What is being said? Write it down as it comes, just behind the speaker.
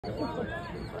We're gonna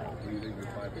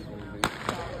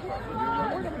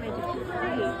make it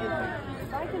free.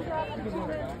 If I can drop the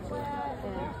students flat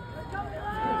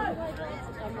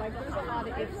I'm like, there's a lot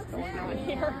of ifs going on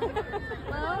here.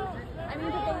 Well, I mean,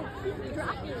 but they keep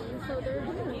dropping, so they're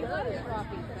doing good at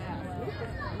dropping fast.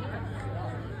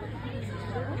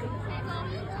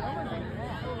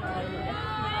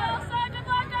 Elsa, good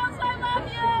luck, Elsa, I love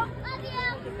you! Love you!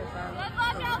 Good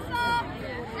luck, Elsa!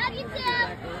 Love you too!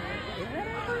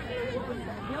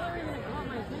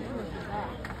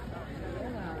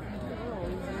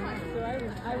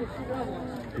 I was struggling.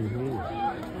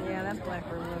 Yeah, that's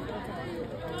Blackbird Wood.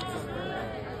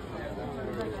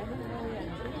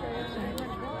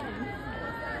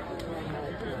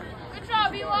 Good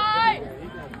job, Eli!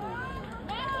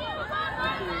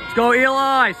 Let's go,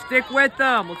 Eli. Stick with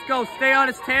them. Let's go. Stay on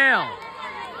his tail.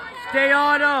 Stay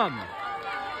on him.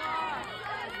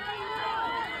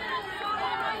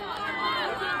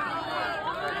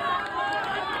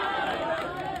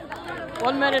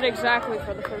 One minute exactly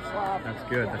for the first lap. That's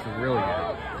good. That's really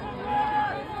good.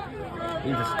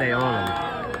 You need to stay on him.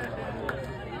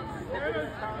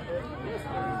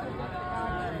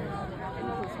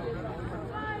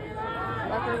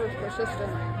 Blackbird was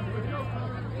persistent.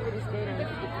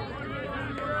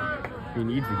 He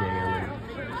needs to get in.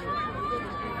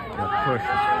 Gotta push.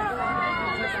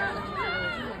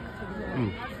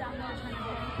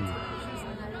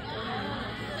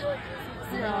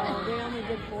 No, they only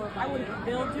did 4 by 8.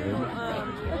 They'll do,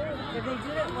 if they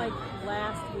did it like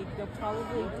last week, they'll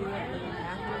probably do it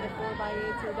after the 4 by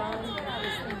 8s are done.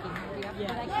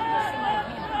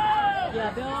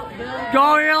 Yeah, they'll Go,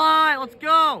 Eli. Let's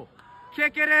go.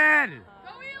 Kick it in.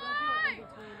 Go, Eli!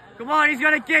 Come on, he's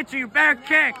gonna get you. You better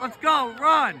kick. Let's go.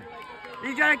 Run.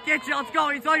 He's gonna get you. Let's go.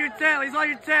 He's on your tail. He's on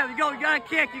your tail. You go. You gotta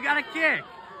kick. You gotta kick.